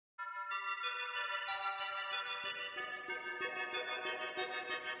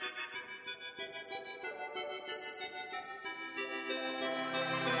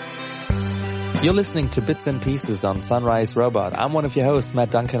You're listening to Bits and Pieces on Sunrise Robot. I'm one of your hosts,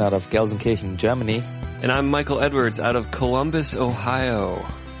 Matt Duncan, out of Gelsenkirchen, Germany. And I'm Michael Edwards out of Columbus, Ohio.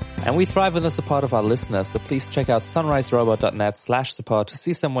 And we thrive on the support of our listeners, so please check out sunriserobot.net/support to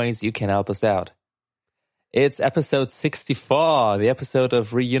see some ways you can help us out. It's episode 64, the episode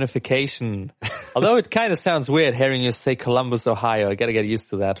of reunification. Although it kind of sounds weird hearing you say Columbus, Ohio. I gotta get used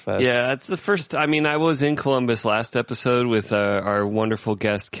to that first. Yeah, it's the first, I was in Columbus last episode with our wonderful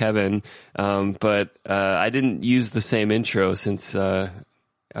guest, Kevin, but I didn't use the same intro since I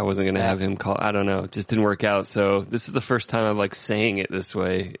wasn't going to have him call. I don't know. It just didn't work out. So this is the first time I'm saying it this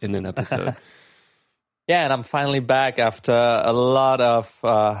way in an episode. Yeah, and I'm finally back after a lot of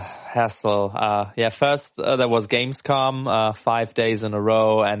hassle. First there was Gamescom, 5 days in a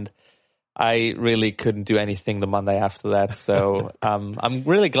row, and I really couldn't do anything the Monday after that. So I'm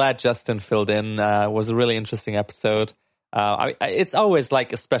really glad Justin filled in. It was a really interesting episode. It's always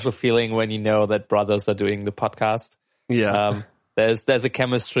like a special feeling when you know that brothers are doing the podcast. Yeah. There's a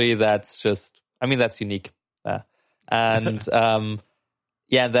chemistry that's just, that's unique.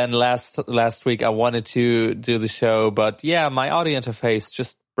 Then last week I wanted to do the show, but my audio interface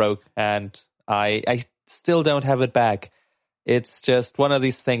just broke and I still don't have it back. It's just one of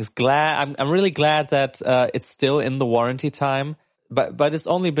these things. I'm really glad that it's still in the warranty time, but it's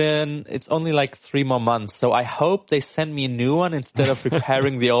only like 3 more months. So I hope they send me a new one instead of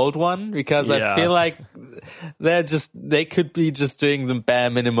repairing the old one, because I feel like they could be just doing the bare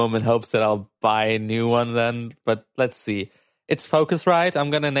minimum in hopes that I'll buy a new one then. But let's see. It's Focusrite.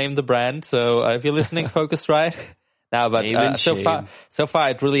 I'm gonna name the brand. So if you're listening, Focusrite. No, but so far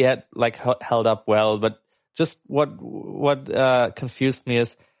it really had held up well. But just what confused me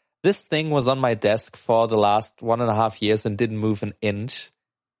is this thing was on my desk for the last 1.5 years and didn't move an inch.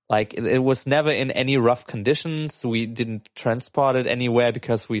 Like it was never in any rough conditions. We didn't transport it anywhere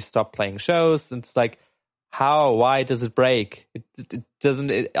because we stopped playing shows. It's like, why does it break? It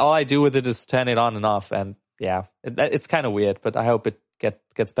doesn't. All I do with it is turn it on and off, and it's kind of weird. But I hope it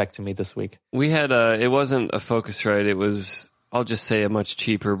gets back to me this week. We had it wasn't a Focusrite. It was, I'll just say, a much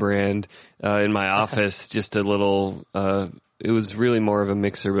cheaper brand in my office. Just a little. It was really more of a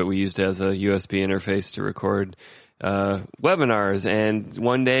mixer, but we used it as a USB interface to record webinars. And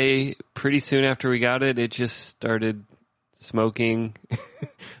one day, pretty soon after we got it, it just started smoking.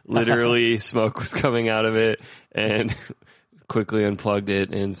 Literally, smoke was coming out of it, and quickly unplugged it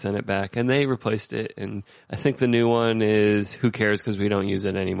and sent it back. And they replaced it. And I think the new one is, who cares, because we don't use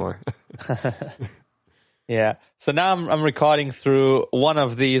it anymore. Yeah. So now I'm recording through one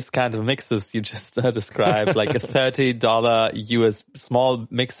of these kind of mixers you just described, like a $30 small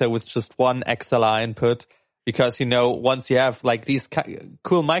mixer with just one XLR input. Because, once you have like these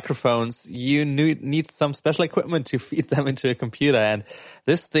cool microphones, you need some special equipment to feed them into a computer. And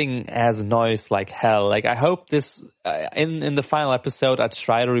this thing has noise like hell. Like I hope this, in the final episode, I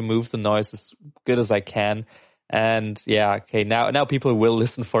try to remove the noise as good as I can. And now people will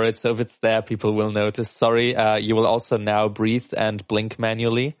listen for it. So if it's there, people will notice. Sorry, you will also now breathe and blink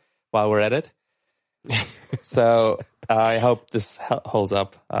manually while we're at it. So I hope this holds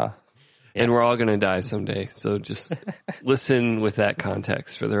up. And we're all going to die someday. So just listen with that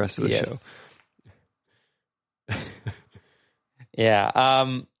context for the rest of the show.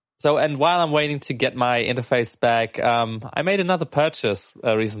 Yeah. So, and while I'm waiting to get my interface back, I made another purchase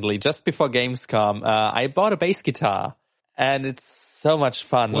recently, just before Gamescom. I bought a bass guitar, and it's so much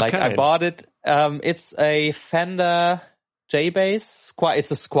fun. What kind? I bought it. It's a Fender J-Bass.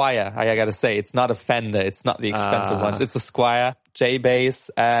 It's a Squier. I gotta say, it's not a Fender. It's not the expensive ones. It's a Squier J-Bass,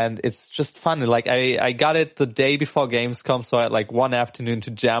 and it's just fun. Like I got it the day before Gamescom, so I had like one afternoon to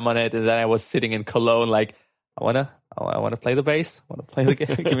jam on it, and then I was sitting in Cologne, like I wanna play the bass. I wanna play the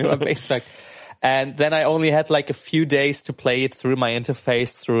game. Give me my bass back. And then I only had like a few days to play it through my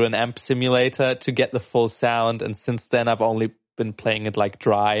interface, through an amp simulator, to get the full sound. And since then, I've only been playing it like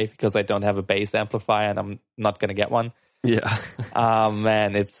dry because I don't have a bass amplifier, and I'm not gonna get one. Yeah.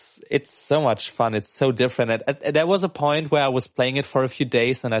 Man, it's so much fun. It's so different. There was a point where I was playing it for a few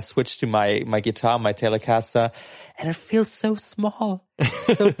days, and I switched to my guitar, my Telecaster, and it feels so small,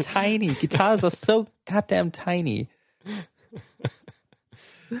 so tiny. Guitars are so goddamn tiny.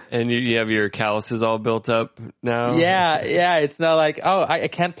 And you have your calluses all built up now? Yeah. It's not like, I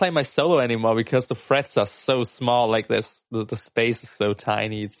can't play my solo anymore because the frets are so small. Like the space is so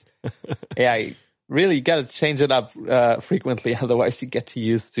tiny. It's, really, you got to change it up frequently, otherwise you get too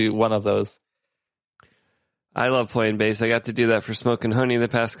used to one of those. I love playing bass. I got to do that for Smokin' Honey the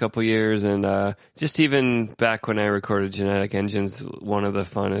past couple years, and just even back when I recorded Genetic Engines, one of the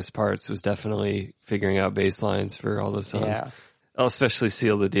funnest parts was definitely figuring out bass lines for all the songs. Yeah. I'll especially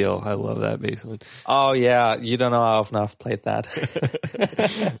Seal the Deal. I love that bass line. Oh yeah, you don't know how often I've played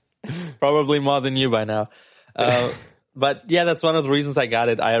that. Probably more than you by now. But yeah, that's one of the reasons I got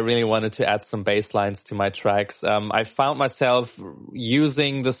it. I really wanted to add some bass lines to my tracks. I found myself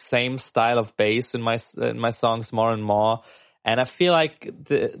using the same style of bass in my songs more and more. And I feel like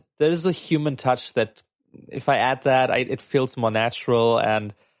there's a human touch that if I add that, it feels more natural.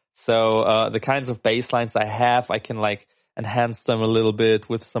 And so, the kinds of bass lines I have, I can like enhance them a little bit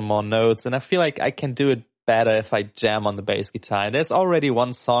with some more notes. And I feel like I can do it better if I jam on the bass guitar. And there's already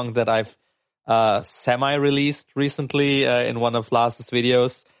one song that I've semi-released recently in one of Lars's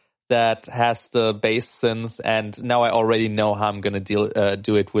videos that has the bass synth, and now I already know how I'm gonna do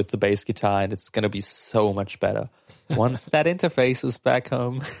it with the bass guitar, and it's gonna be so much better once that interface is back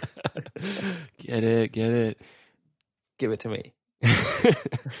home. Get it. Give it to me.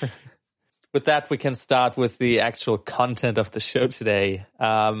 With that, we can start with the actual content of the show today.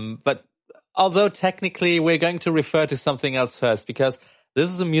 But although technically we're going to refer to something else first, because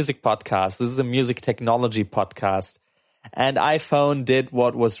this is a music podcast. This is a music technology podcast. And iPhone did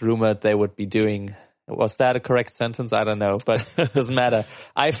what was rumored they would be doing. Was that a correct sentence? I don't know, but it doesn't matter.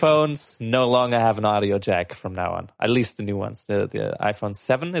 iPhones no longer have an audio jack from now on. At least the new ones. The iPhone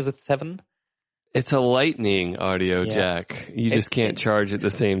 7, is it 7? It's a lightning audio jack. You just can't charge at the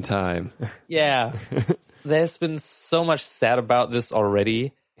same time. Yeah. There's been so much said about this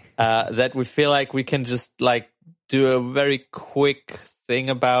already that we feel like we can just like do a very quick thing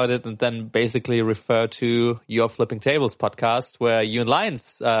about it and then basically refer to your Flipping Tables podcast where you and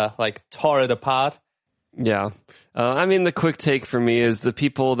Lions like tore it apart. Yeah. I mean, the quick take for me is the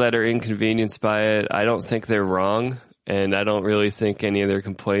people that are inconvenienced by it, I don't think they're wrong. And I don't really think any of their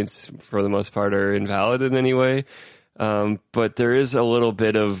complaints, for the most part, are invalid in any way. But there is a little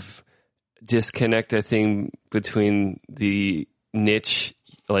bit of disconnect, I think, between the niche.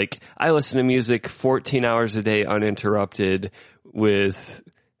 Like, I listen to music 14 hours a day uninterrupted with,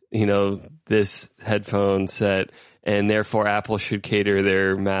 this headphone set. And therefore, Apple should cater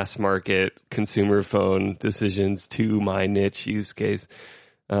their mass market consumer phone decisions to my niche use case.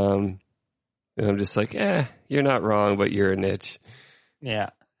 And I'm just like, you're not wrong, but you're a niche. Yeah.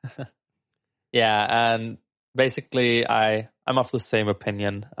 Yeah, and basically I'm of the same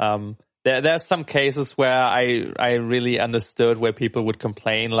opinion. There are some cases where I really understood where people would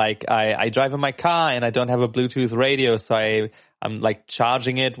complain, like I drive in my car and I don't have a Bluetooth radio, so I'm like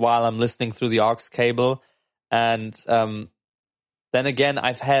charging it while I'm listening through the aux cable. And then again,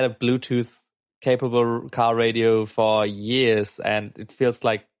 I've had a Bluetooth capable car radio for years, and it feels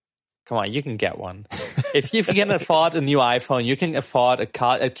like, come on, you can get one. If you can afford a new iPhone, you can afford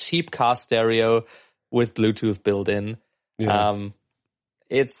a cheap car stereo with Bluetooth built in. Yeah.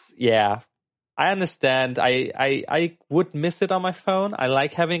 I understand. I would miss it on my phone. I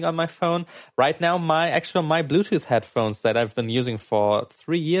like having it on my phone. Right now, my Bluetooth headphones that I've been using for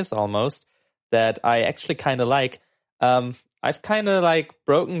 3 years almost, that I actually kind of like, I've kind of like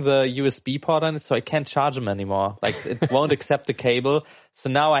broken the USB port on it, so I can't charge them anymore. Like, it won't accept the cable. So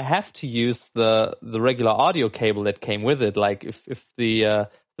now I have to use the regular audio cable that came with it. Like, if the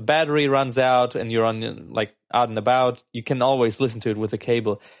battery runs out and you're on like out and about, you can always listen to it with a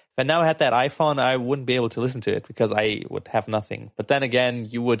cable. If I now had that iPhone, I wouldn't be able to listen to it because I would have nothing. But then again,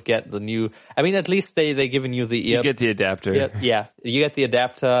 you would get the new. I mean, at least they given you the ear. You get the adapter. Yeah, you get the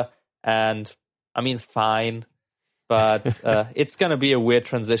adapter, and I mean, fine. But it's going to be a weird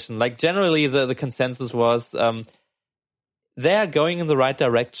transition. Like, generally, the consensus was they're going in the right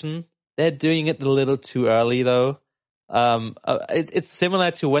direction. They're doing it a little too early, though. It's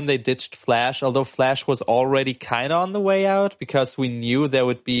similar to when they ditched Flash, although Flash was already kind of on the way out because we knew there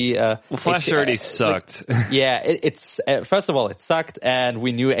would be... Flash already sucked. It's first of all, it sucked, and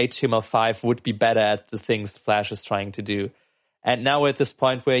we knew HTML5 would be better at the things Flash is trying to do. And now we're at this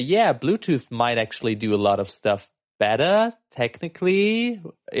point where, Bluetooth might actually do a lot of stuff better, technically,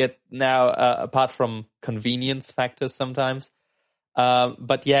 apart from convenience factors sometimes.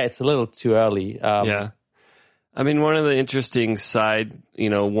 But it's a little too early. I mean, one of the interesting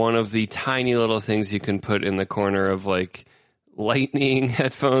one of the tiny little things you can put in the corner of like Lightning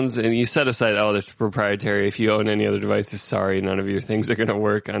headphones, and you set aside, they're proprietary. If you own any other devices, sorry, none of your things are going to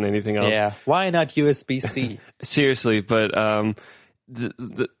work on anything else. Yeah, why not USB-C? Seriously, but I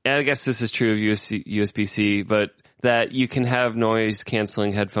guess this is true of USB-C, but that you can have noise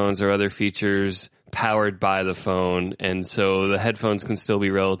canceling headphones or other features powered by the phone, and so the headphones can still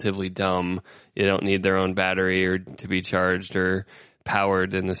be relatively dumb. You don't need their own battery or to be charged or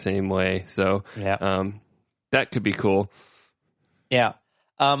powered in the same way. So that could be cool. Yeah.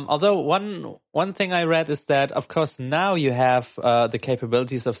 Although one thing I read is that, of course, now you have the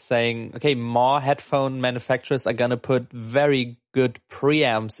capabilities of saying, okay, more headphone manufacturers are going to put very good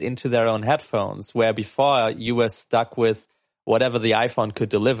preamps into their own headphones, where before you were stuck with whatever the iPhone could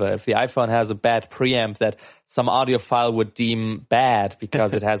deliver. If the iPhone has a bad preamp that some audiophile would deem bad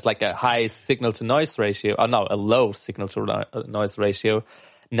because it has like a high signal to noise ratio, or no, a low signal to noise ratio,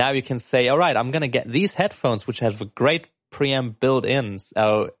 now you can say, all right, I'm going to get these headphones which have a great preamp built in.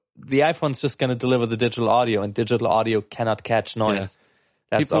 So the iPhone's just going to deliver the digital audio, and digital audio cannot catch noise.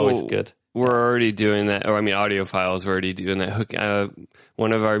 Yeah. That's always good. We're already doing that. Or I mean, audiophiles were already doing that.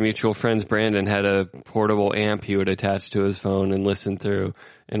 One of our mutual friends, Brandon, had a portable amp he would attach to his phone and listen through.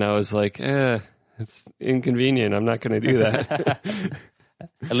 And I was like, it's inconvenient. I'm not going to do that.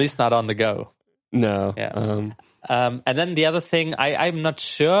 At least not on the go. No. Yeah. And then the other thing, I'm not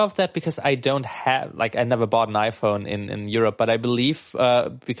sure of that because I don't have, I never bought an iPhone in Europe, but I believe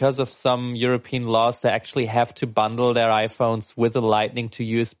because of some European laws, they actually have to bundle their iPhones with a Lightning to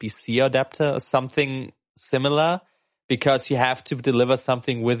USB-C adapter or something similar, because you have to deliver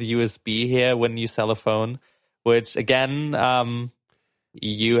something with USB here when you sell a phone, which again,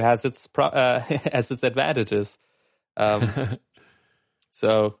 EU has its has its advantages.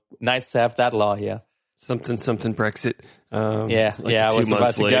 So nice to have that law here. Something Brexit. I was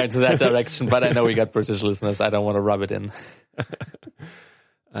about to go into that direction, but I know we got British listeners. I don't want to rub it in.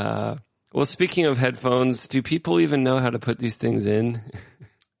 Well, speaking of headphones, do people even know how to put these things in?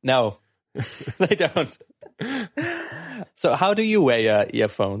 No, they don't. So how do you wear your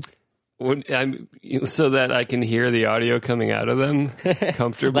earphones? So that I can hear the audio coming out of them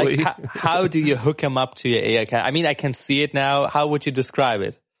comfortably. How do you hook them up to your ear? I mean, I can see it now. How would you describe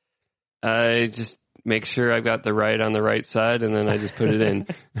it? I just make sure I've got the right on the right side, and then I just put it in.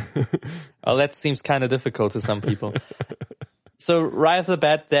 Well, that seems kind of difficult to some people. So right off the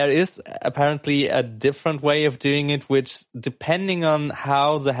bat, there is apparently a different way of doing it, which depending on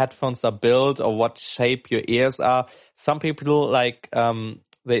how the headphones are built or what shape your ears are, some people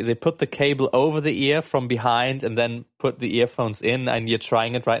they put the cable over the ear from behind and then put the earphones in, and you're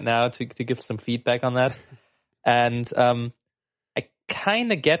trying it right now to give some feedback on that. And I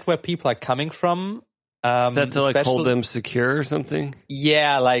kind of get where people are coming from. Is that to hold them secure or something?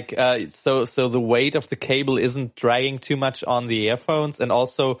 Yeah, so the weight of the cable isn't dragging too much on the earphones, and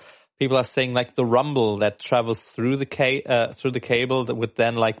also people are saying the rumble that travels through the cable that would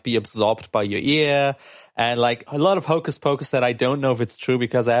then be absorbed by your ear, and a lot of hocus pocus that I don't know if it's true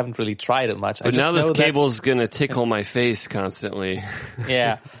because I haven't really tried it much. But now this cable's gonna tickle my face constantly.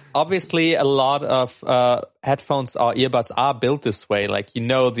 Yeah. Obviously, a lot of headphones or earbuds are built this way.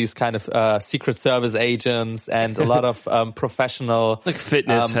 These kind of Secret Service agents and a lot of professional...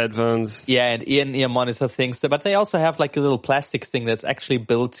 fitness headphones. Yeah, and ear monitor things. But they also have a little plastic thing that's actually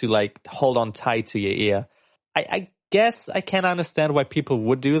built to hold on tight to your ear. I guess I can understand why people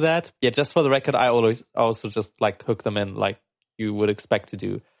would do that. Yeah, just for the record, I always also just hook them in like you would expect to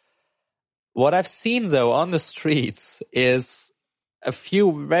do. What I've seen though on the streets is a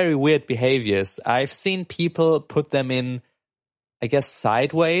few very weird behaviors. I've seen people put them in, I guess,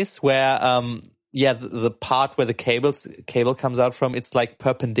 sideways, where the part where the cable comes out from, it's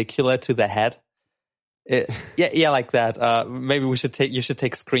perpendicular to the head. Like that. Maybe you should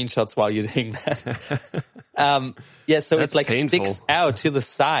take screenshots while you're doing that. So that's it painful. Sticks out to the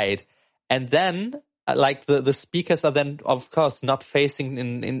side, and then the speakers are then of course not facing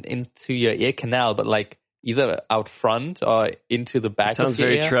into your ear canal, but either out front or into the back. Sounds of your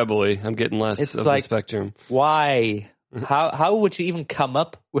very ear. trebly. I'm getting less of the spectrum. Why? How would you even come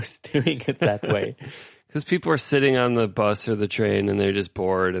up with doing it that way? Because people are sitting on the bus or the train and they're just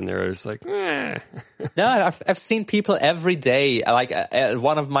bored and they're just No, I've seen people every day. At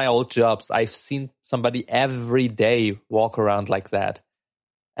one of my old jobs, I've seen somebody every day walk around like that.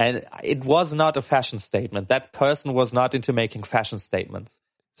 And it was not a fashion statement. That person was not into making fashion statements.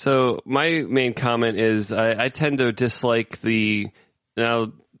 So my main comment is I tend to dislike the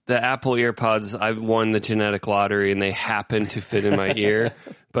Apple EarPods. I've won the genetic lottery and they happen to fit in my ear,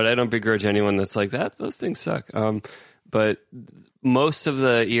 but I don't begrudge anyone that's like that. Those things suck. But most of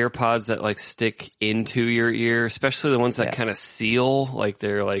the EarPods that stick into your ear, especially the ones that kind of seal,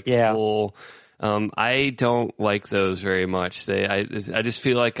 they're full. I don't like those very much. I just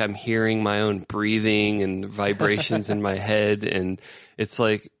feel like I'm hearing my own breathing and vibrations in my head, and it's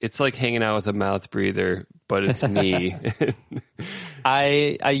like hanging out with a mouth breather, but it's me.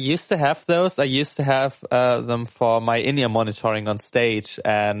 I used to have those. I used to have them for my in-ear monitoring on stage,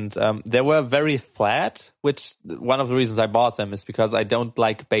 and they were very flat, which one of the reasons I bought them is because I don't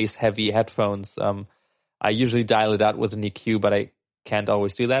like bass-heavy headphones. I usually dial it out with an EQ, but I can't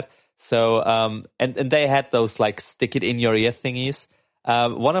always do that. So, and they had those like stick it in your ear thingies.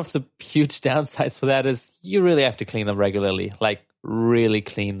 One of the huge downsides for that is you really have to clean them regularly, like really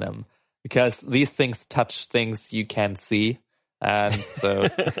clean them, because these things touch things you can't see. And so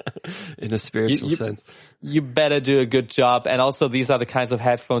in a spiritual sense, you better do a good job. And also these are the kinds of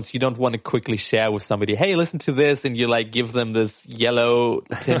headphones you don't want to quickly share with somebody. Hey, listen to this. And you like give them this yellow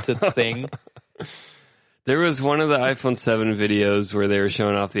tinted thing. There was one of the iPhone 7 videos where they were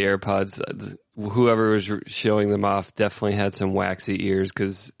showing off the AirPods. Whoever was showing them off definitely had some waxy ears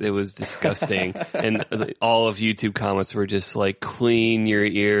because it was disgusting. And all of YouTube comments were just like, clean your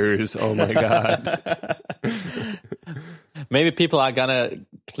ears. Oh my God. Maybe people are gonna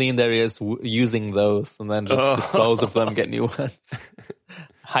clean their ears using those and then just dispose of them, get new ones.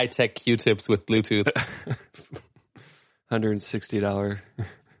 High-tech Q-tips with Bluetooth. $160.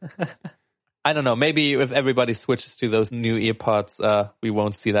 I don't know. Maybe if everybody switches to those new earpods, we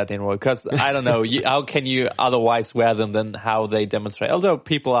won't see that anymore. Because I don't know, how can you otherwise wear them than how they demonstrate? Although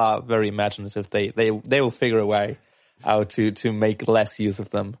people are very imaginative, they will figure a way how to make less use of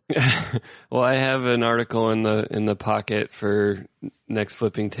them. Well, I have an article in the pocket for next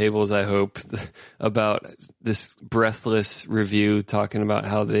Flipping Tables, I hope, about this breathless review talking about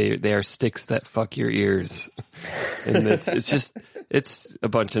how they are sticks that fuck your ears. And it's a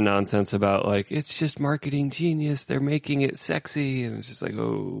bunch of nonsense about like, it's just marketing genius. They're making it sexy. And it's just like,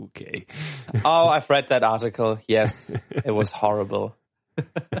 okay. Oh, I've read that article. Yes, it was horrible.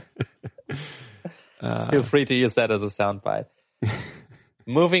 Feel free to use that as a soundbite.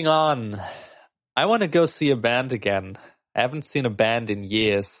 Moving on. I want to go see a band again. I haven't seen a band in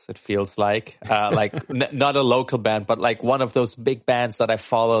years, it feels like. Not a local band, but like one of those big bands that I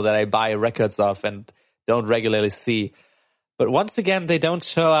follow, that I buy records of and don't regularly see. But once again, they don't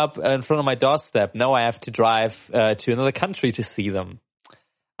show up in front of my doorstep. No, I have to drive to another country to see them.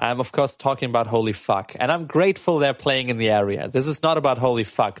 I'm, of course, talking about Holy Fuck. And I'm grateful they're playing in the area. This is not about Holy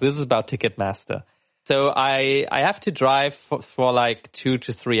Fuck. This is about Ticketmaster. So I have to drive for like 2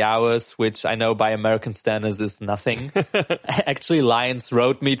 to 3 hours, which I know by American standards is nothing. Actually, Lions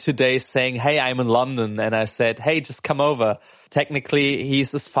wrote me today saying, hey, I'm in London. And I said, hey, just come over. Technically,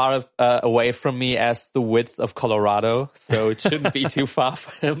 he's as far away from me as the width of Colorado. So it shouldn't be too far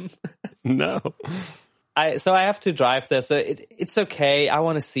for him. No. So I have to drive there. So it's okay. I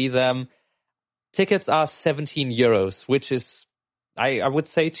want to see them. Tickets are 17 euros, which is, I would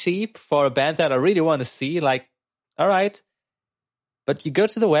say, cheap for a band that I really want to see. Like, all right. But you go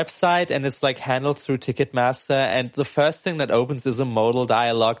to the website and it's like handled through Ticketmaster, and the first thing that opens is a modal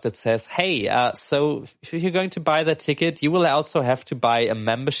dialogue that says, hey, so if you're going to buy that ticket, you will also have to buy a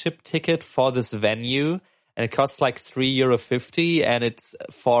membership ticket for this venue, and it costs like €3.50, and it's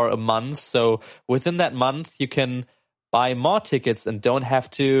for a month. So within that month, you can buy more tickets and don't have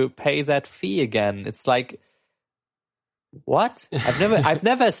to pay that fee again. It's like, what? I've never had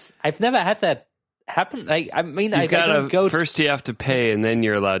that happen. First you have to pay, and then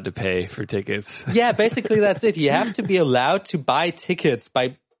you're allowed to pay for tickets. Yeah, basically that's it. You have to be allowed to buy tickets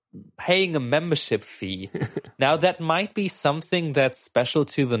by paying a membership fee. Now that might be something that's special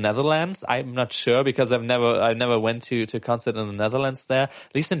to the Netherlands. I'm not sure, because I never went to a concert in the Netherlands there.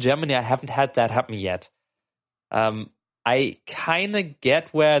 At least in Germany, I haven't had that happen yet. I kind of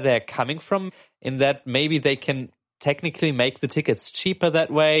get where they're coming from, in that maybe they can technically make the tickets cheaper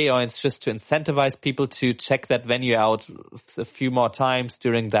that way, or it's just to incentivize people to check that venue out a few more times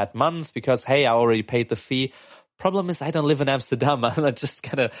during that month because, hey, I already paid the fee. Problem is, I don't live in Amsterdam. I'm not just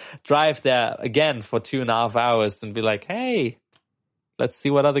going to drive there again for 2.5 hours and be like, hey, let's see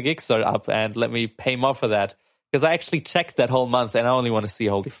what other gigs are up and let me pay more for that. Because I actually checked that whole month and I only want to see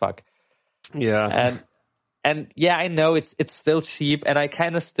Holy Fuck. Yeah. And yeah, I know it's still cheap, and I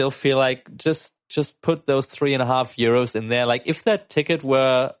kind of still feel like just put those 3.5 euros in there. Like if that ticket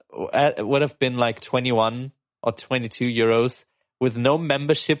would have been like 21 or 22 euros with no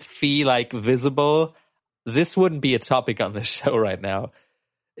membership fee like visible, this wouldn't be a topic on the show right now.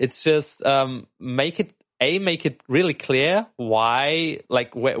 It's just make it really clear why,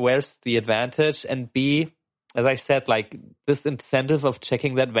 like where's the advantage, and B, as I said, like this incentive of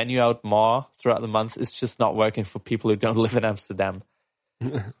checking that venue out more throughout the month is just not working for people who don't live in Amsterdam.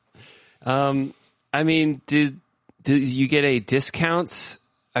 I mean, did you get any discounts?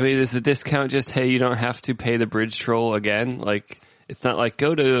 I mean, is the discount just, hey, you don't have to pay the bridge troll again? Like, It's not like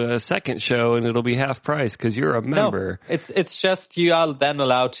go to a second show and it'll be half price because you're a member. No, it's just you are then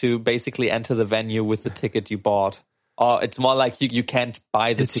allowed to basically enter the venue with the ticket you bought. Or it's more like you can't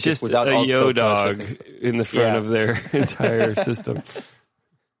buy the ticket just without a also Yo-Dog purchasing. in the front of their entire system.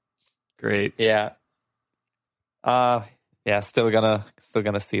 Great. Yeah. Still gonna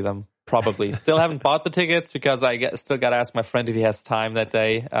see them. Probably. Still haven't bought the tickets because still gotta ask my friend if he has time that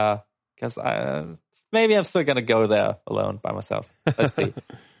day. Because maybe I'm still gonna go there alone by myself. Let's see.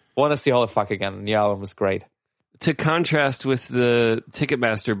 Want to see Holy Fuck again. The new album was great. To contrast with the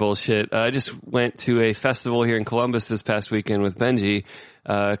Ticketmaster bullshit, I just went to a festival here in Columbus this past weekend with Benji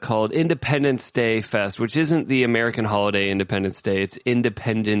called Independence Day Fest, which isn't the American holiday Independence Day. It's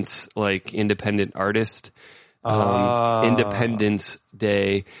Independence, like independent artist. Independence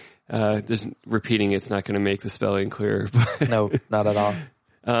Day. Repeating it's not going to make the spelling clearer. No, not at all.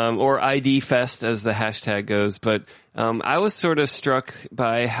 Or ID Fest as the hashtag goes. But I was sort of struck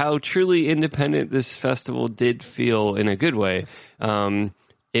by how truly independent this festival did feel in a good way.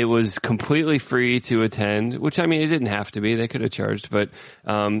 It was completely free to attend, which, I mean, it didn't have to be. They could have charged. But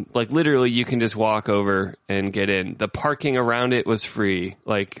like literally you can just walk over and get in. The parking around it was free.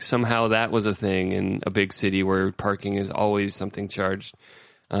 Like somehow that was a thing in a big city where parking is always something charged.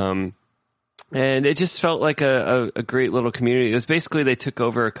 And it just felt like a great little community. It was basically they took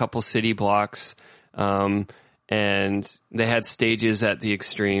over a couple city blocks, and they had stages at the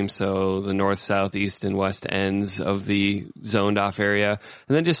extreme, so the north, south, east, and west ends of the zoned off area.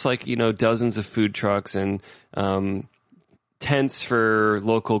 And then just like, dozens of food trucks and tents for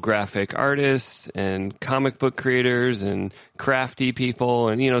local graphic artists and comic book creators and crafty people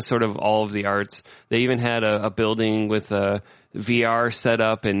and, sort of all of the arts. They even had a building with a VR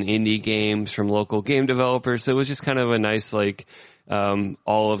setup and indie games from local game developers. So it was just kind of a nice, like,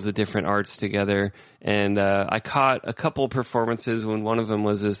 all of the different arts together. And I caught a couple performances when one of them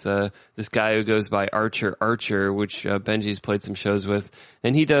was this guy who goes by Archer, which Benji's played some shows with.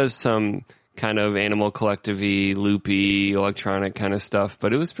 And he does some kind of Animal Collective-y, loopy, electronic kind of stuff.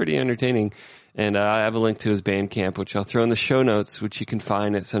 But it was pretty entertaining. And I have a link to his Bandcamp, which I'll throw in the show notes, which you can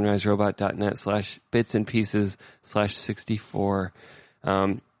find at sunriserobot.net/bitsandpieces/64.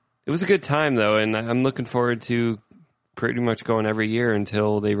 It was a good time, though, and I'm looking forward to pretty much going every year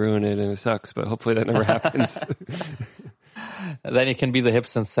until they ruin it and it sucks, but hopefully that never happens. Then you can be the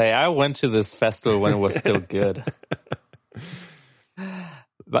hips and say, I went to this festival when it was still good.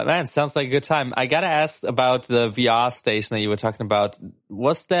 But man, sounds like a good time. I gotta ask about the VR station that you were talking about.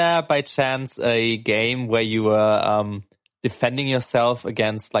 Was there by chance a game where you were defending yourself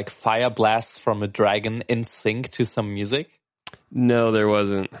against like fire blasts from a dragon in sync to some music? No, there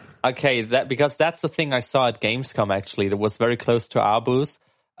wasn't. Okay, because that's the thing I saw at Gamescom actually. That was very close to our booth.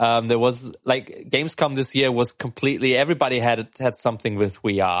 There was like Gamescom this year was completely, everybody had something with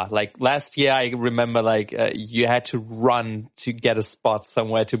VR. Like last year, I remember you had to run to get a spot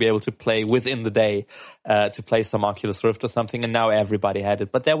somewhere to be able to play within the day, to play some Oculus Rift or something. And now everybody had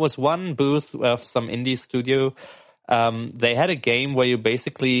it. But there was one booth of some indie studio. They had a game where you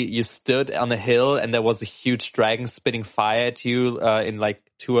stood on a hill and there was a huge dragon spitting fire at you, in like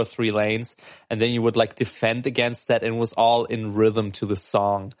 2 or 3 lanes. And then you would like defend against that, and it was all in rhythm to the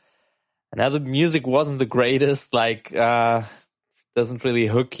song. And now the music wasn't the greatest, doesn't really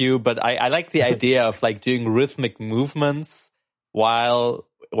hook you, but I like the idea of like doing rhythmic movements while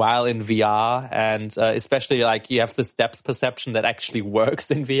in VR, and especially like you have this depth perception that actually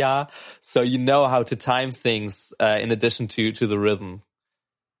works in VR, so you know how to time things in addition to the rhythm.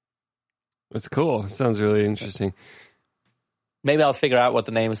 That's cool. Sounds really interesting. Maybe I'll figure out what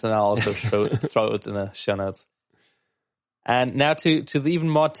the name is and I'll also throw it in the show notes. And now to the even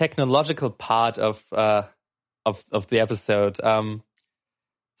more technological part of the episode.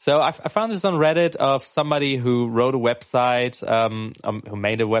 So I found this on Reddit of somebody who wrote a website, who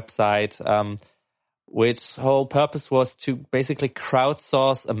made a website, which whole purpose was to basically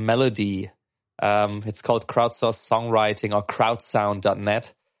crowdsource a melody. It's called Crowdsource Songwriting, or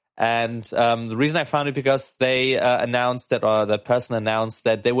crowdsound.net. And the reason I found it because they announced that, or that person announced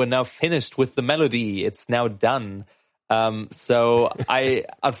that they were now finished with the melody. It's now done. So I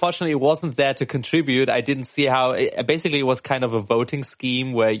unfortunately wasn't there to contribute. I didn't see how basically it was kind of a voting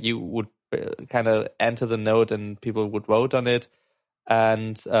scheme where you would kind of enter the note and people would vote on it.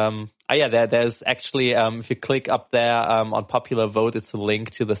 And there's actually if you click up there on popular vote, it's a link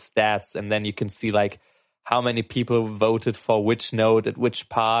to the stats, and then you can see like how many people voted for which note at which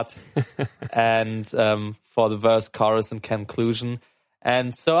part, and for the verse, chorus, and conclusion.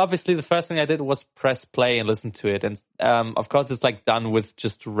 And so obviously the first thing I did was press play and listen to it. And of course it's like done with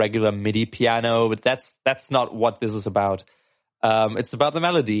just regular MIDI piano, but that's not what this is about. It's about the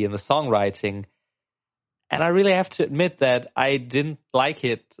melody and the songwriting. And I really have to admit that I didn't like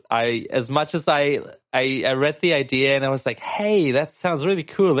it. As much as I read the idea and I was like, hey, that sounds really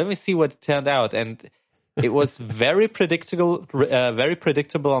cool. Let me see what it turned out. And it was very predictable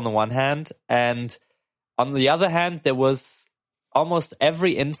on the one hand. And on the other hand, there was almost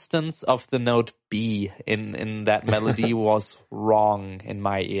every instance of the note B in that melody was wrong in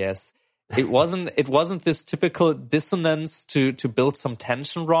my ears. It wasn't this typical dissonance to build some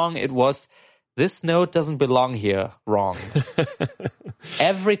tension wrong. It was, this note doesn't belong here, wrong.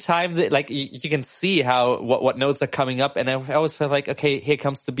 Every time that, you can see how what notes are coming up, and I always felt like, okay, here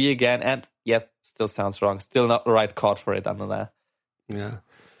comes the B again, and still sounds wrong. Still not the right chord for it under there. Yeah.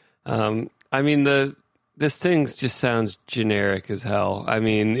 I mean, this thing just sounds generic as hell. I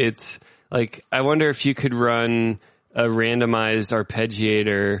mean, it's like, I wonder if you could run a randomized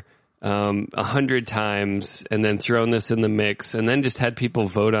arpeggiator 100 times and then thrown this in the mix and then just had people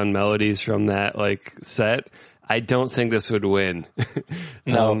vote on melodies from that set. I don't think this would win.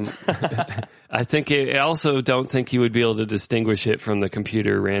 No. I think I also don't think you would be able to distinguish it from the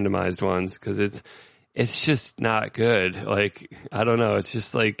computer randomized ones, because it's just not good. I don't know. It's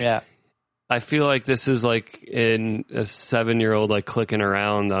just I feel like this is in a 7-year-old clicking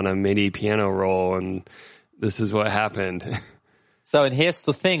around on a MIDI piano roll, and this is what happened. So, and here's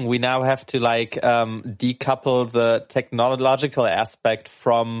the thing. We now have to decouple the technological aspect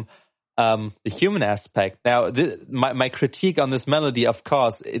from the human aspect. Now, my critique on this melody, of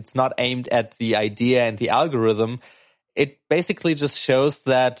course, it's not aimed at the idea and the algorithm. It basically just shows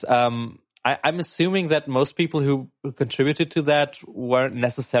that I'm assuming that most people who contributed to that weren't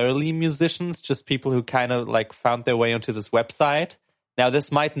necessarily musicians, just people who kind of found their way onto this website. Now,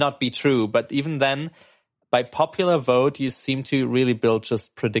 this might not be true, but even then, by popular vote, you seem to really build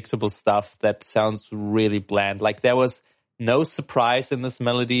just predictable stuff that sounds really bland. There was no surprise in this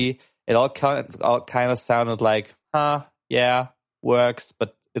melody. It all kind of sounded like, yeah, works,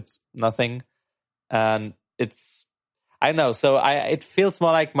 but it's nothing. And it's, I don't know. So it feels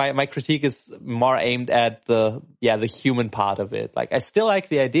more like my critique is more aimed at the human part of it. I still like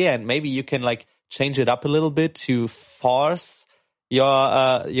the idea, and maybe you can change it up a little bit to force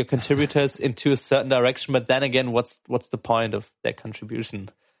your contributors into a certain direction, but then again, what's the point of their contribution?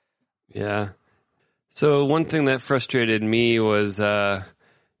 Yeah. So one thing that frustrated me was that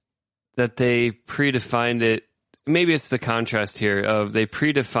they predefined it. Maybe it's the contrast here of they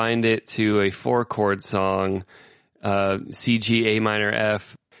predefined it to a 4-chord song, C, G, A minor,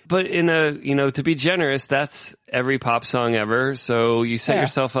 F. But to be generous, that's every pop song ever. So you set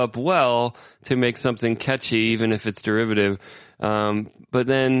yourself up well to make something catchy, even if it's derivative. But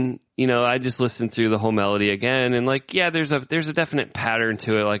then, I just listened through the whole melody again, and there's a definite pattern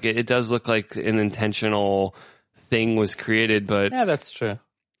to it. It does look like an intentional thing was created, but yeah, that's true.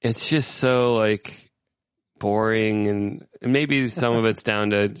 It's just so boring, and maybe some of it's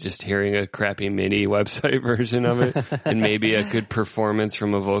down to just hearing a crappy MIDI website version of it, and maybe a good performance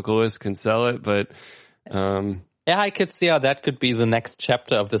from a vocalist can sell it, but, yeah, I could see how that could be the next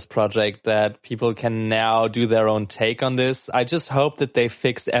chapter of this project, that people can now do their own take on this. I just hope that they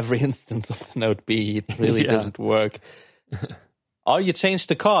fix every instance of the note B. It really doesn't work. Or you change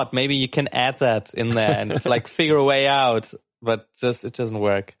the chord. Maybe you can add that in there and figure a way out, but it doesn't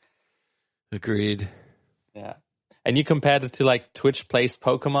work. Agreed. Yeah. And you compared it to Twitch Plays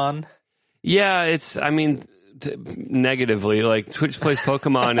Pokemon? Yeah, negatively. Twitch Plays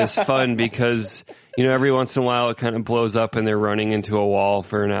Pokemon is fun because, every once in a while it kind of blows up and they're running into a wall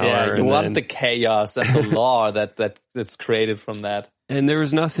for an hour. Yeah, you want the chaos and the lore that's created from that. And there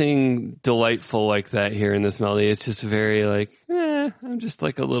was nothing delightful like that here in this melody. It's just very I'm just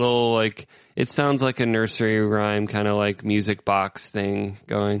a little it sounds like a nursery rhyme kind of music box thing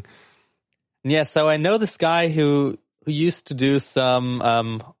going. Yeah, so I know this guy who used to do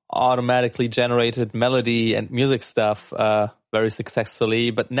some automatically generated melody and music stuff very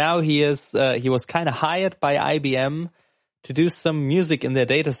successfully, but now he was kind of hired by IBM to do some music in their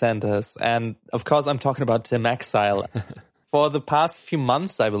data centers. And of course, I'm talking about Tim Exile. For the past few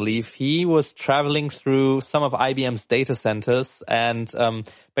months, I believe, he was traveling through some of IBM's data centers and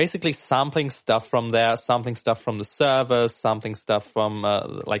basically sampling stuff from there, sampling stuff from the servers, sampling stuff from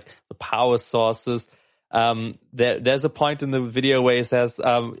the power sources. There's a point in the video where he says,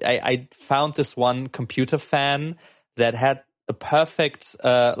 I found this one computer fan that had a perfect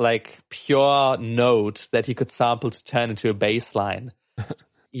pure note that he could sample to turn into a bass line.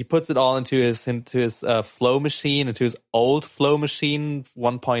 He puts it all into his flow machine, into his old flow machine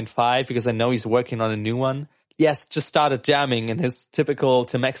 1.5, because I know he's working on a new one. Yes, just started jamming in his typical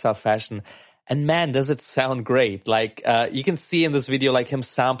Tim Exile fashion. And man, does it sound great. Like, you can see in this video, like him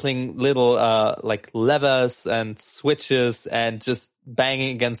sampling little, like levers and switches and just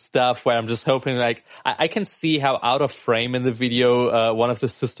banging against stuff where I'm just hoping, like, I can see how out of frame in the video, one of the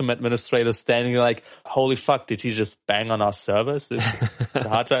system administrators standing like, holy fuck, did he just bang on our servers? The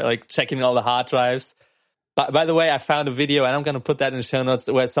hard drive, like checking all the hard drives. By the way, I found a video, and I'm going to put that in the show notes,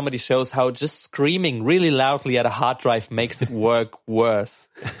 where somebody shows how just screaming really loudly at a hard drive makes it work worse.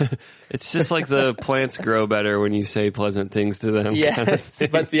 It's just like the plants grow better when you say pleasant things to them. Yes, kind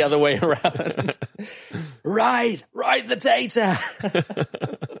of, but the other way around. Write the data.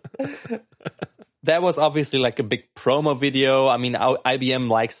 That was obviously like a big promo video. I mean, IBM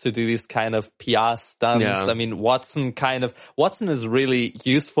likes to do these kind of PR stunts. Yeah. I mean, Watson is really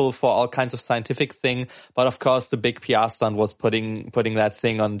useful for all kinds of scientific thing. But of course, the big PR stunt was putting that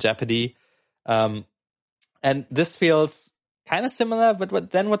thing on Jeopardy. And this feels kind of similar,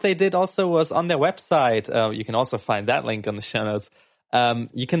 but then what they did also was on their website. You can also find that link on the show notes.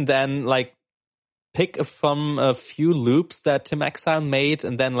 You can then like pick from a few loops that Tim Exile made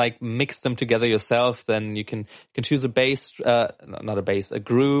and then like mix them together yourself. Then you can choose a bass, a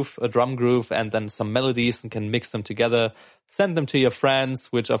groove, a drum groove, and then some melodies, and can mix them together, send them to your friends,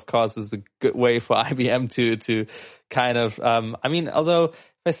 which of course is a good way for IBM to kind of, I mean, although if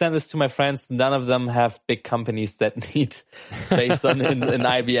I send this to my friends, none of them have big companies that need space in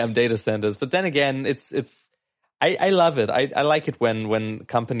IBM data centers. But then again, I love it. I like it when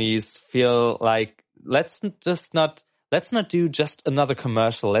companies feel like, let's not do just another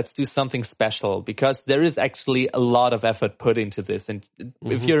commercial. Let's do something special, because there is actually a lot of effort put into this. And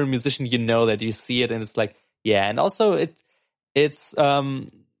if you're a musician, you know that, you see it, and it's like, yeah. And also it's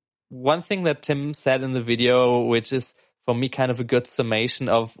one thing that Tim said in the video, which is for me kind of a good summation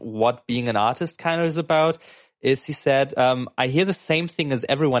of what being an artist kind of is about, is he said, I hear the same thing as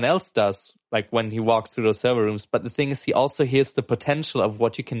everyone else does, like when he walks through those server rooms. But the thing is, he also hears the potential of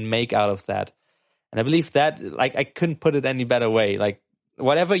what you can make out of that. And I believe that, like, I couldn't put it any better way. Like,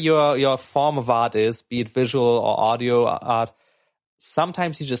 whatever your form of art is, be it visual or audio art,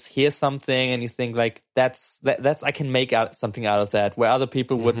 sometimes you just hear something and you think like, that's I can make something out of that, where other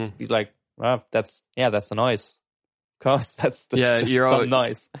people would be like, well, that's a noise. Of course, that's some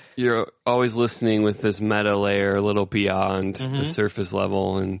noise. You're always listening with this meta layer a little beyond the surface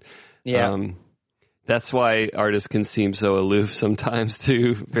level, and that's why artists can seem so aloof sometimes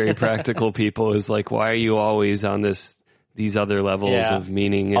to very practical people. Is like, why are you always on these other levels of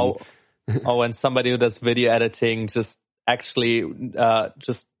meaning? And and somebody who does video editing just actually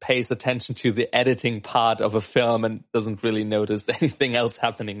just pays attention to the editing part of a film and doesn't really notice anything else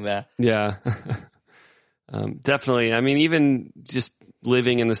happening there. Yeah. Definitely. I mean, even just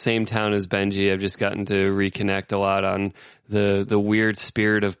living in the same town as Benji, I've just gotten to reconnect a lot on the weird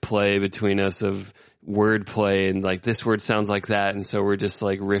spirit of play between us, of wordplay, and like, this word sounds like that, and so we're just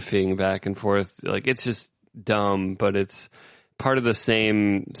like riffing back and forth. Like, it's just dumb, but it's part of the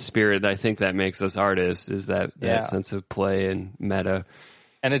same spirit that I think that makes us artists, is that sense of play and meta.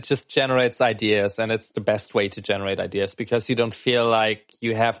 And it just generates ideas, and it's the best way to generate ideas, because you don't feel like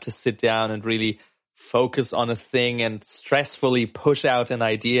you have to sit down and really focus on a thing and stressfully push out an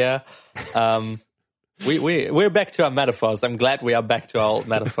idea. We're back to our metaphors. I'm glad we are back to our old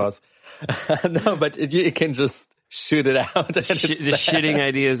metaphors. No, but you can just shoot it out. Just shitting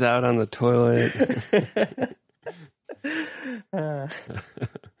ideas out on the toilet.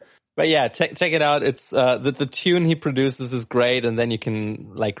 But yeah, check it out. It's the tune he produces is great, and then you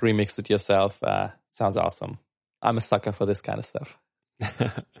can like remix it yourself. Sounds awesome. I'm a sucker for this kind of stuff.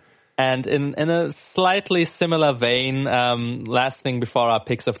 And in a slightly similar vein, last thing before our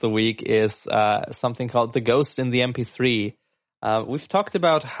picks of the week is something called The Ghost in the MP3. We've talked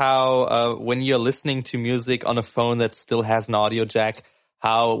about how when you're listening to music on a phone that still has an audio jack,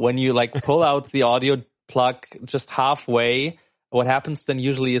 how when you like pull out the audio plug just halfway, what happens then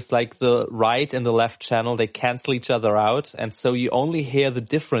usually is like the right and the left channel, they cancel each other out. And so you only hear the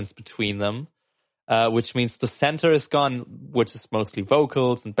difference between them. Which means the center is gone, which is mostly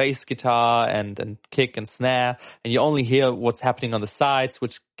vocals and bass guitar and kick and snare. And you only hear what's happening on the sides,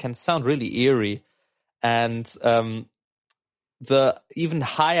 which can sound really eerie. And the even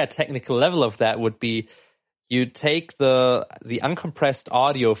higher technical level of that would be, you take the uncompressed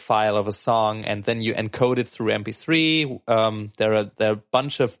audio file of a song and then you encode it through MP3. There are a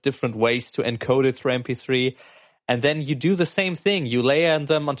bunch of different ways to encode it through MP3. And then you do the same thing. You layer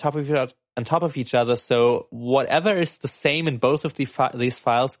them on top of each other. So whatever is the same in both of these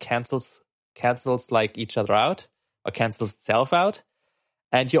files cancels like each other out, or cancels itself out.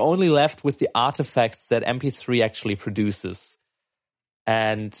 And you're only left with the artifacts that MP3 actually produces.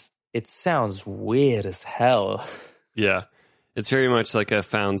 And it sounds weird as hell. Yeah. It's very much like a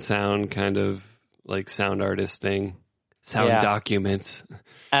found sound kind of like sound artist thing. Sound documents.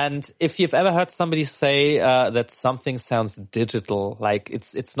 And if you've ever heard somebody say that something sounds digital, like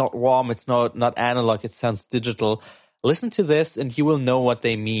it's not warm, it's not analog, it sounds digital, listen to this and you will know what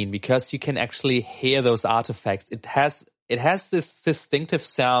they mean, because you can actually hear those artifacts. It has this distinctive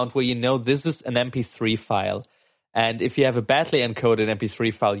sound where you know this is an MP3 file. And if you have a badly encoded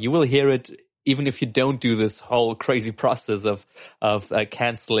MP3 file, you will hear it even if you don't do this whole crazy process of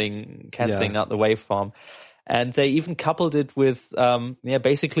canceling out the waveform. And they even coupled it with,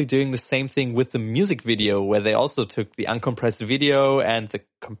 basically doing the same thing with the music video, where they also took the uncompressed video and the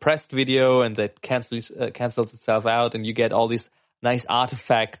compressed video, and that cancels itself out, and you get all these nice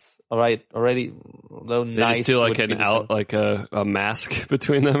artifacts. All right, already, though they nice. Just do like a mask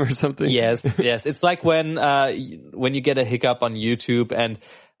between them or something. Yes. It's like when you get a hiccup on YouTube, and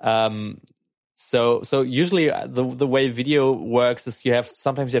So usually the way video works is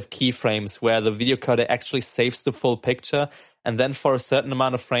sometimes you have keyframes where the video coder actually saves the full picture, and then for a certain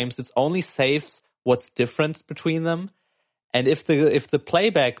amount of frames it only saves what's different between them. And if the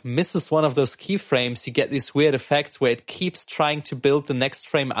playback misses one of those keyframes, you get these weird effects where it keeps trying to build the next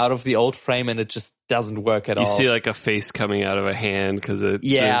frame out of the old frame, and it just doesn't work at all. You see like a face coming out of a hand because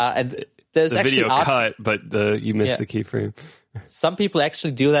and there's the video cut, but you missed the keyframe. Some people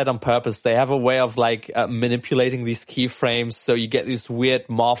actually do that on purpose. They have a way of manipulating these keyframes, so you get these weird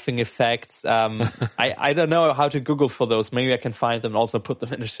morphing effects. I don't know how to Google for those. Maybe I can find them and also put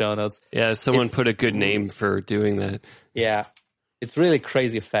them in the show notes. Yeah, someone put a good name for doing that. Yeah, it's really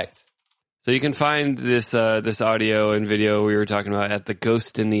crazy effect. So you can find this audio and video we were talking about at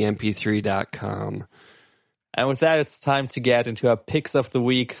theghostinthemp3.com. And with that, it's time to get into our picks of the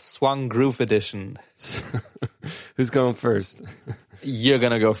week, Swung Groove Edition. Who's going first? You're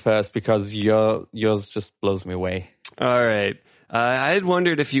going to go first because yours just blows me away. All right. I had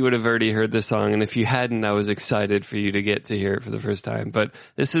wondered if you would have already heard this song, and if you hadn't, I was excited for you to get to hear it for the first time. But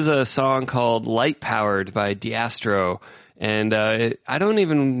this is a song called Light Powered by Diastro. And I don't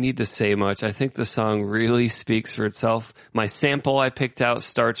even need to say much. I think the song really speaks for itself. My sample I picked out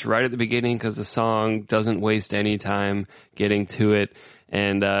starts right at the beginning because the song doesn't waste any time getting to it.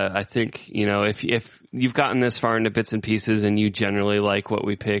 And I think, if you've gotten this far into bits and pieces and you generally like what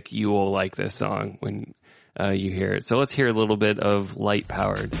we pick, you will like this song when you hear it. So let's hear a little bit of Light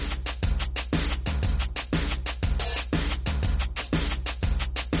Powered.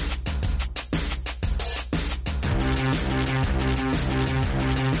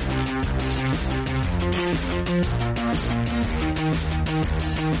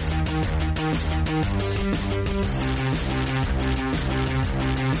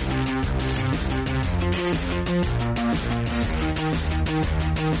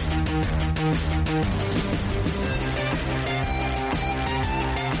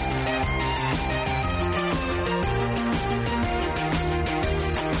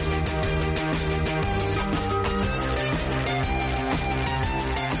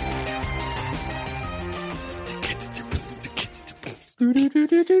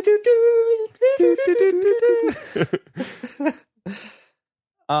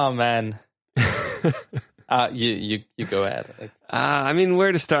 Oh man. You go ahead.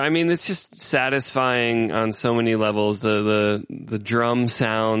 Where to start? It's just satisfying on so many levels. The drum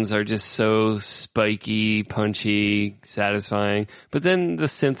sounds are just so spiky, punchy, satisfying. But then the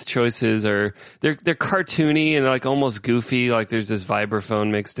synth choices they're cartoony and like almost goofy. Like there's this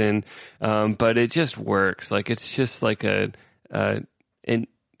vibraphone mixed in. But it just works. Like it's just like a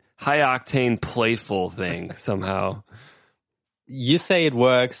high octane playful thing somehow. You say it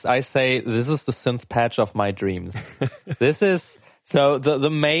works. I say this is the synth patch of my dreams. This is so the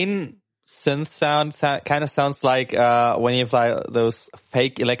main synth sound kind of sounds like when you have like those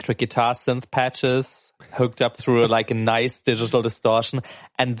fake electric guitar synth patches hooked up through like a nice digital distortion,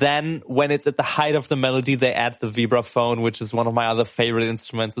 and then when it's at the height of the melody, they add the vibraphone, which is one of my other favorite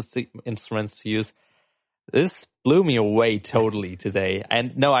instruments to use. This blew me away totally today,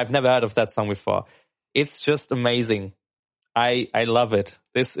 and no, I've never heard of that song before. It's just amazing. I love it.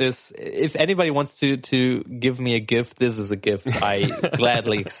 This is, if anybody wants to give me a gift, this is a gift I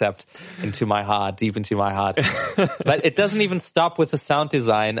gladly accept deep into my heart. But it doesn't even stop with the sound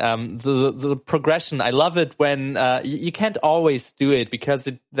design. The progression, I love it when, you can't always do it because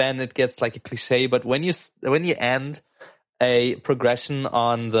then it gets like a cliche, but when you end a progression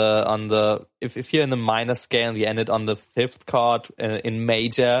if you're in the minor scale, you end it on the fifth chord in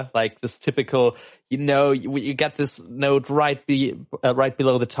major, like this typical, you get this note right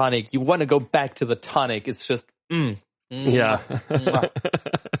below the tonic. You want to go back to the tonic. It's just, yeah.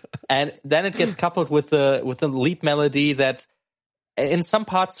 And then it gets coupled with the lead melody that in some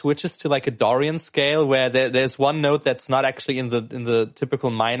parts switches to like a Dorian scale where there's one note that's not actually in the typical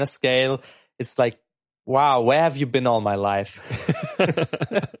minor scale. It's like, wow, where have you been all my life?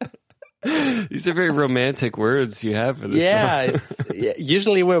 These are very romantic words you have for this song.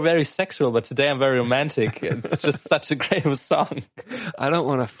 Usually we're very sexual, but today I'm very romantic. It's just such a great song. I don't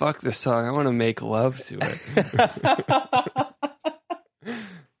want to fuck this song. I want to make love to it.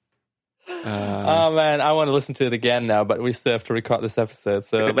 Oh man, I want to listen to it again now, but we still have to record this episode,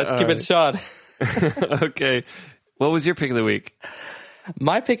 so let's keep it short. Okay. What was your pick of the week?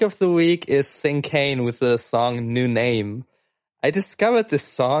 My pick of the week is Sing Kane with the song New Name. I discovered this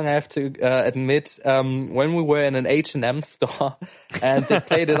song, I have to admit, when we were in an H&M store and they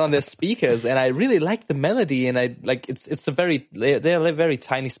played it on their speakers, and I really liked the melody, and they're very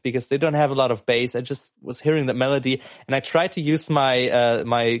tiny speakers. They don't have a lot of bass. I just was hearing the melody, and I tried to use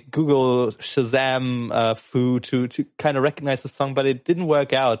my Google Shazam foo to kind of recognize the song, but it didn't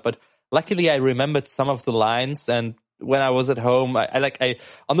work out. But luckily I remembered some of the lines, and when I was at home,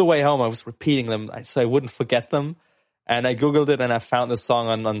 on the way home I was repeating them so I wouldn't forget them. And I Googled it and I found the song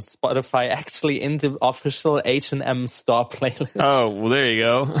on Spotify, actually in the official H&M store playlist. Oh, well, there you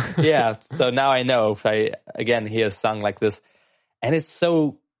go. Yeah, so now I know if I, again, hear a song like this. And it's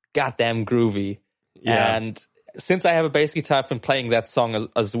so goddamn groovy. Yeah. And since I have a bass guitar, I've been playing that song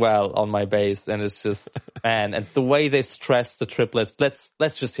as well on my bass. And it's just, man, and the way they stress the triplets,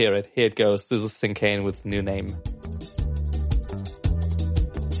 let's just hear it. Here it goes. This is Sing Kane with New Name.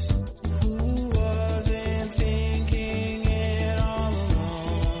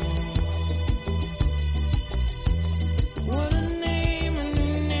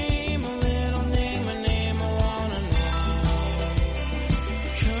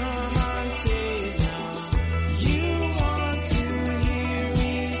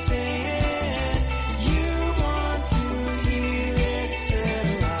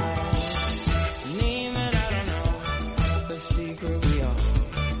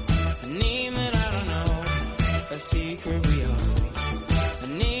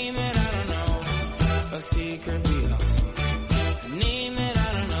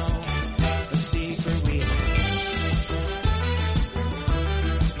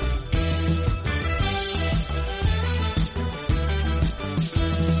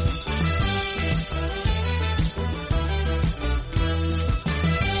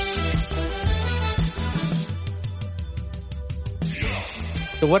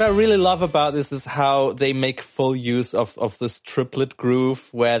 So what I really love about this is how they make full use of this triplet groove,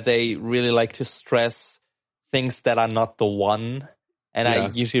 where they really like to stress things that are not the one. And I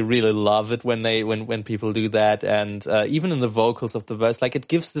usually really love it when people do that. And even in the vocals of the verse, like it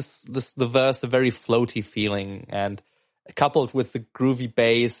gives the verse a very floaty feeling, and coupled with the groovy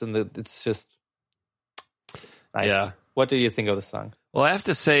bass, and it's just nice. Yeah. What do you think of the song? Well, I have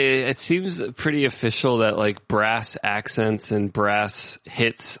to say, it seems pretty official that like brass accents and brass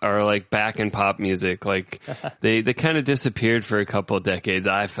hits are like back in pop music. Like they kind of disappeared for a couple of decades,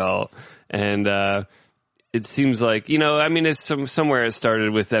 I felt. And it seems like, I mean, it's somewhere it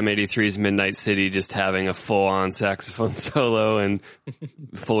started with M83's Midnight City just having a full-on saxophone solo and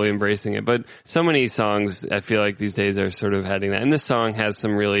fully embracing it. But so many songs, I feel like these days are sort of heading that. And this song has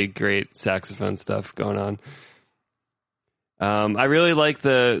some really great saxophone stuff going on. I really like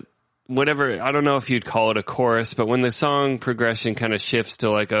I don't know if you'd call it a chorus, but when the song progression kind of shifts to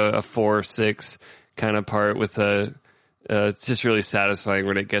like a 4/6 kind of part with it's just really satisfying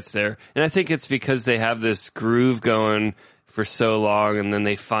when it gets there. And I think it's because they have this groove going for so long, and then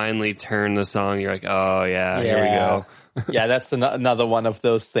they finally turn the song. You're like, oh yeah. Here we go. Yeah, that's another one of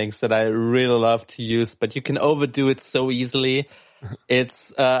those things that I really love to use, but you can overdo it so easily.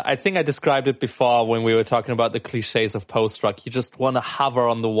 It's, I think I described it before when we were talking about the cliches of post-rock. You just want to hover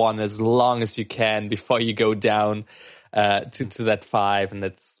on the one as long as you can before you go down, to that 5, and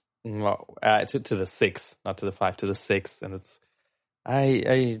it's, to the 6, not to the 5, to the 6. And it's,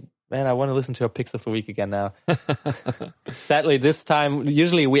 I want to listen to our picks of the week again now. Sadly, this time,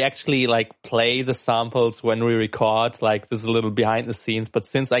 usually we actually like play the samples when we record, like there's a little behind the scenes, but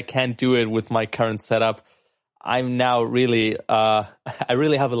since I can't do it with my current setup, I'm now really, I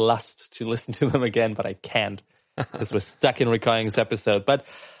really have a lust to listen to them again, but I can't because we're stuck in recording this episode. But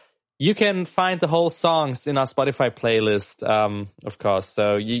you can find the whole songs in our Spotify playlist, of course.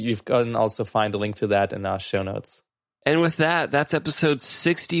 So you can also find a link to that in our show notes. And with that, that's episode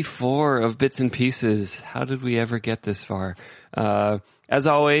 64 of Bits and Pieces. How did we ever get this far? As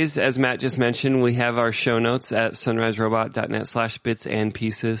always, as Matt just mentioned, we have our show notes at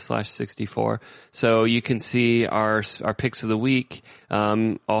sunriserobot.net/bitsandpieces/64. So you can see our picks of the week.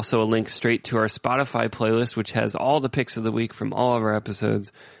 Also a link straight to our Spotify playlist, which has all the picks of the week from all of our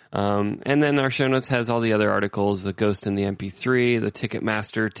episodes. And then our show notes has all the other articles, the Ghost in the MP3, the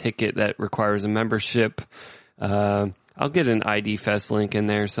Ticketmaster ticket that requires a membership. I'll get an ID Fest link in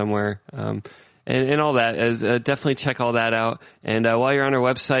there somewhere. And all that is definitely check all that out. And while you're on our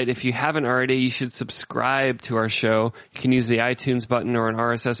website, if you haven't already, you should subscribe to our show. You can use the iTunes button or an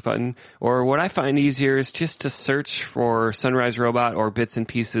RSS button. Or what I find easier is just to search for Sunrise Robot or Bits and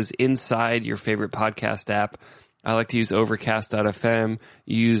Pieces inside your favorite podcast app. I like to use Overcast.fm.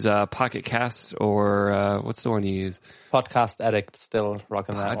 Use Pocket Casts or what's the one you use? Podcast Addict, still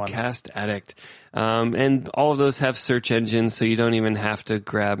rocking that one. Podcast Addict. And all of those have search engines, so you don't even have to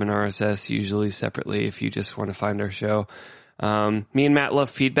grab an RSS usually separately if you just want to find our show. Me and Matt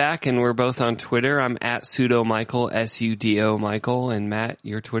love feedback, and we're both on Twitter. I'm at sudo-Michael, S-U-D-O Michael. And Matt,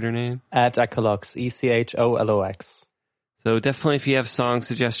 your Twitter name? At Echolox, E-C-H-O-L-O-X. So definitely if you have song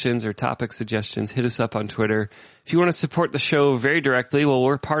suggestions or topic suggestions, hit us up on Twitter. If you want to support the show very directly, well,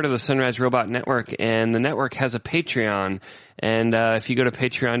 we're part of the Sunrise Robot Network, and the network has a Patreon. And if you go to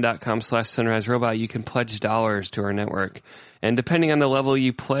patreon.com/sunriserobot, you can pledge dollars to our network. And depending on the level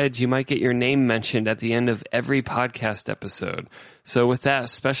you pledge, you might get your name mentioned at the end of every podcast episode. So with that,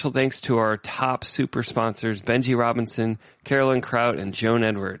 special thanks to our top super sponsors, Benji Robinson, Carolyn Kraut, and Joan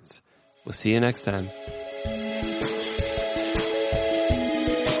Edwards. We'll see you next time.